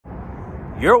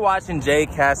You're watching Jay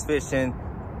Cast Fishing.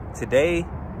 Today,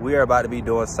 we are about to be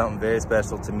doing something very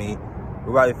special to me.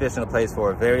 We're about to be fishing a place for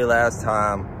a very last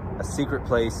time, a secret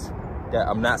place that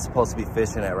I'm not supposed to be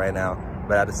fishing at right now,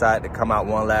 but I decided to come out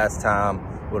one last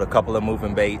time with a couple of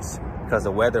moving baits because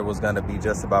the weather was gonna be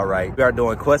just about right. We are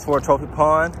doing Quest for a Trophy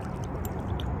Pond.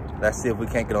 Let's see if we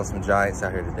can't get on some giants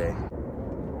out here today.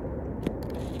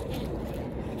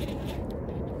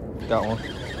 Got one.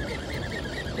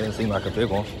 Didn't seem like a big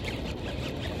one.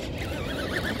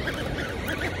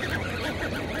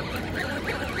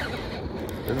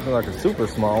 Doesn't look like a super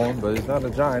small one, but it's not a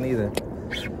giant either.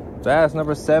 Bass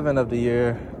number 7 of the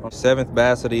year. 7th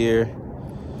bass of the year.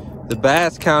 The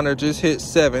bass counter just hit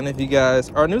 7. If you guys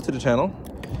are new to the channel,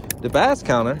 the bass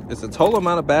counter is the total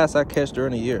amount of bass I catch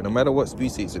during a year, no matter what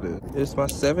species it is. It's my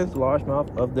 7th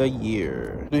largemouth of the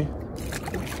year.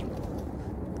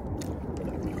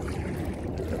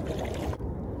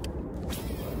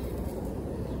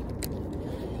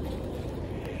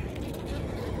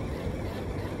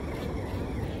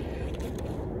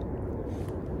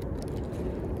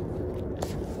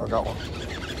 I got one.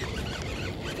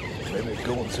 Maybe a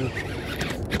good one too.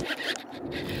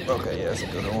 Okay, yeah, that's a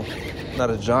good one. Not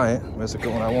a giant, but it's a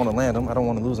good one. I want to land him. I don't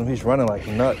want to lose him. He's running like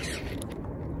nuts.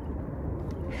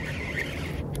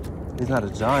 He's not a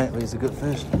giant, but he's a good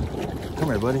fish. Come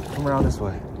here, buddy. Come around this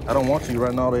way. I don't want you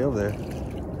running all the way over there.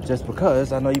 Just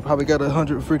because I know you probably got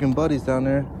 100 freaking buddies down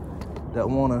there that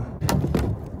want to.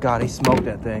 God, he smoked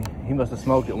that thing. He must have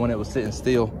smoked it when it was sitting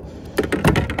still.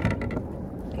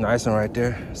 Nice one right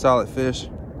there. Solid fish.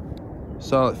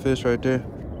 Solid fish right there.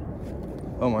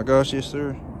 Oh my gosh, yes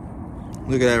sir.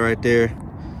 Look at that right there.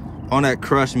 On that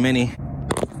Crush Mini.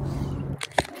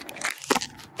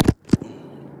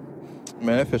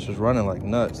 Man, that fish was running like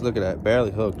nuts. Look at that, barely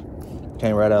hooked.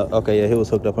 Came right out. Okay, yeah, he was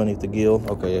hooked up underneath the gill.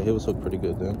 Okay, yeah, he was hooked pretty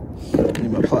good then.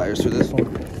 Need my pliers for this one.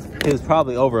 He was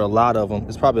probably over a lot of them.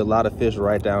 There's probably a lot of fish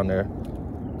right down there.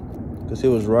 Because he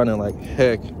was running like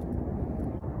heck.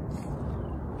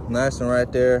 Nice one right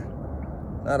there.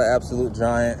 Not an absolute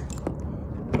giant,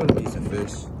 but a decent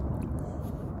fish.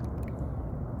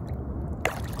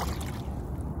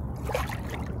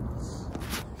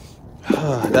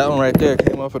 That one right there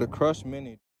came off of the Crush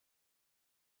Mini.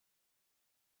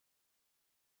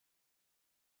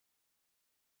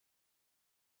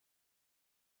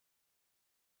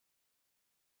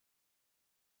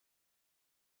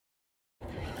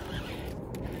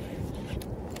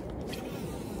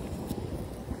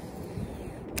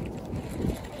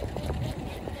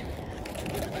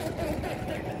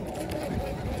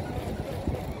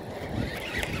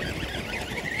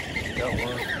 Got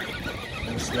one.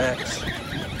 And snacks.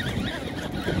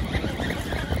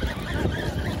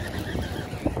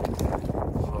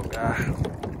 Oh God.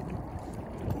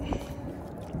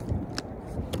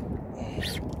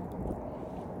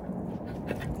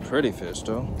 Pretty fish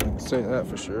though. I can say that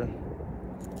for sure.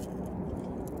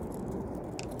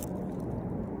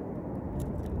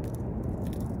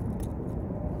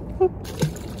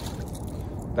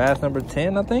 Bass number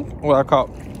 10, I think. Well, I caught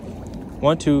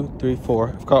 1, 2, 3, 4.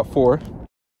 I've caught 4.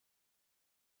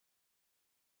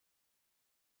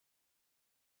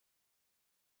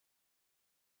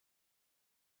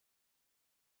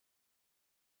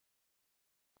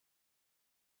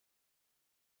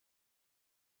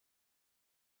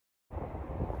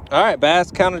 All right,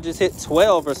 bass counter just hit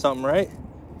 12 or something, right?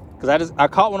 Because I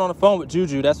caught one on the phone with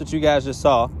Juju. That's what you guys just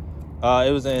saw. I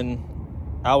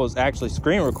was actually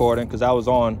screen recording because I was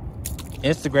on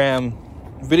Instagram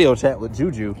video chat with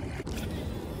Juju.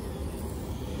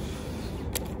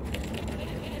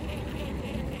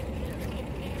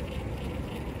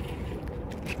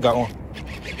 Got one.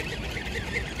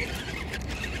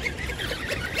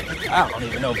 I don't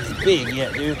even know if he's big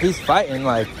yet, dude. He's fighting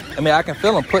like, I mean, I can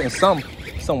feel him putting some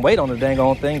weight on the dang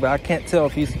on thing, but I can't tell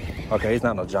if he's, okay, he's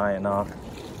not no giant, nah.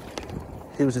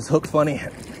 He was just hooked funny.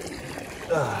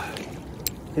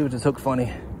 He was just hooked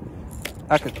funny.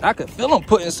 I could feel him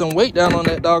putting some weight down on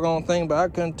that doggone thing, but I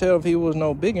couldn't tell if he was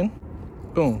no biggin.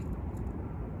 Boom.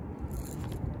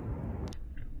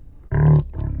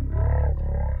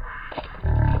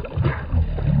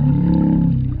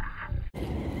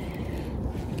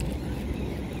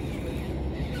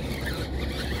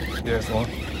 There's one.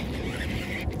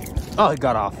 Oh, he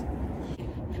got off.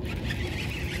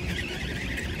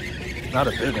 Not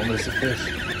a big one, but it's a fish.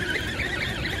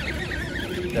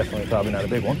 Definitely probably not a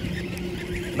big one.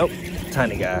 Nope,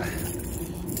 tiny guy.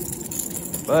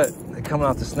 But they're coming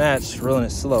off the snatch, reeling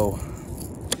it slow.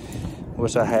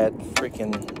 Wish I had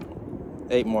freaking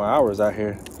 8 more hours out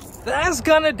here. That's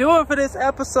gonna do it for this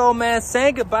episode, man.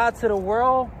 Saying goodbye to the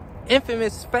world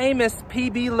infamous, famous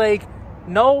PB Lake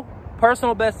no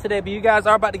personal best today, but you guys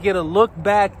are about to get a look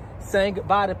back, saying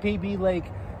goodbye to PB Lake,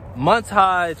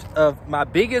 montage of my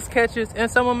biggest catches and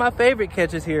some of my favorite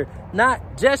catches here.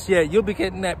 Not just yet, you'll be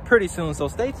getting that pretty soon, so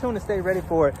stay tuned and stay ready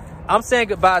for it. I'm saying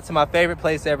goodbye to my favorite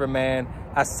place ever, man.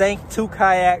 I sank 2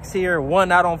 kayaks here, one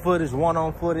not on footage, one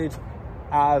on footage.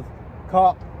 I've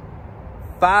caught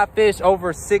 5 fish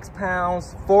over 6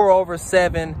 pounds, 4 over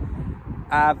 7.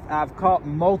 I've caught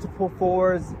multiple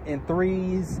 4s and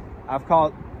 3s. I've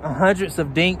caught hundreds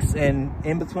of dinks and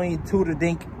in between 2 to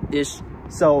dink-ish.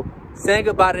 So saying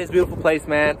goodbye to this beautiful place,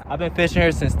 man. I've been fishing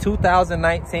here since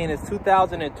 2019. It's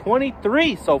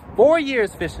 2023, so 4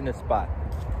 years fishing this spot.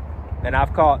 And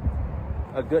I've caught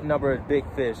a good number of big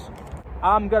fish.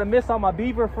 I'm gonna miss all my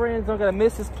beaver friends. I'm gonna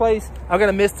miss this place. I'm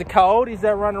gonna miss the coyotes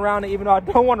that run around, even though I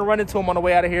don't want to run into them on the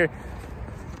way out of here.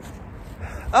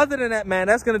 Other than that, man,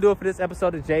 that's gonna do it for this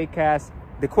episode of J-Cast,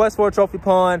 the quest for a trophy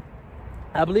pond.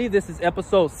 I believe this is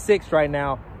episode 6 right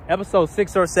now, episode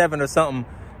 6 or 7 or something,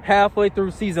 halfway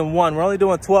through season 1. We're only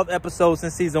doing 12 episodes in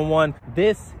season 1.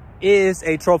 This is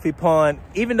a trophy pond.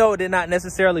 Even though it did not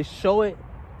necessarily show it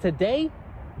today,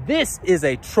 this is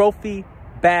a trophy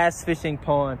bass fishing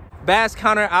pond. Bass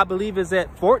counter, I believe, is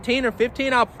at 14 or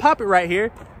 15. I'll pop it right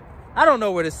here. I don't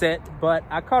know where it's at, but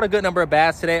I caught a good number of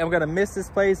bass today. I'm gonna miss this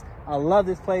place. I love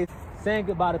this place. Saying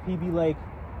goodbye to PB Lake.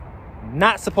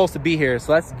 Not supposed to be here,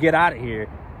 so let's get out of here.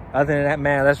 Other than that,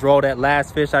 man, let's roll that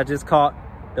last fish I just caught.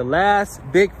 The last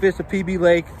big fish of PB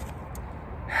Lake.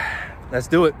 Let's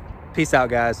do it. Peace out,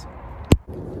 guys.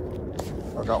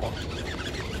 I got one.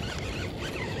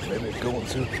 Maybe a good one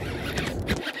too.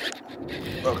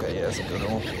 Okay, yeah, that's a good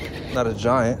one. Not a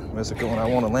giant, but it's a good one. I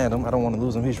want to land him. I don't want to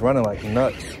lose him. He's running like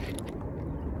nuts.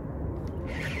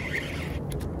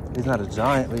 He's not a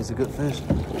giant, but he's a good fish.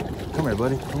 Come here,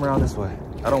 buddy. Come around this way.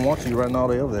 I don't want you running all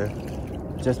the way over there.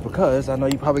 Just because I know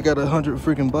you probably got 100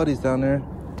 freaking buddies down there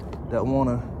that want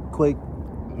a Quake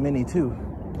Mini too.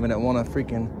 I mean, that want a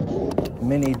freaking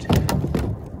Mini.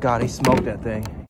 God, he smoked that thing.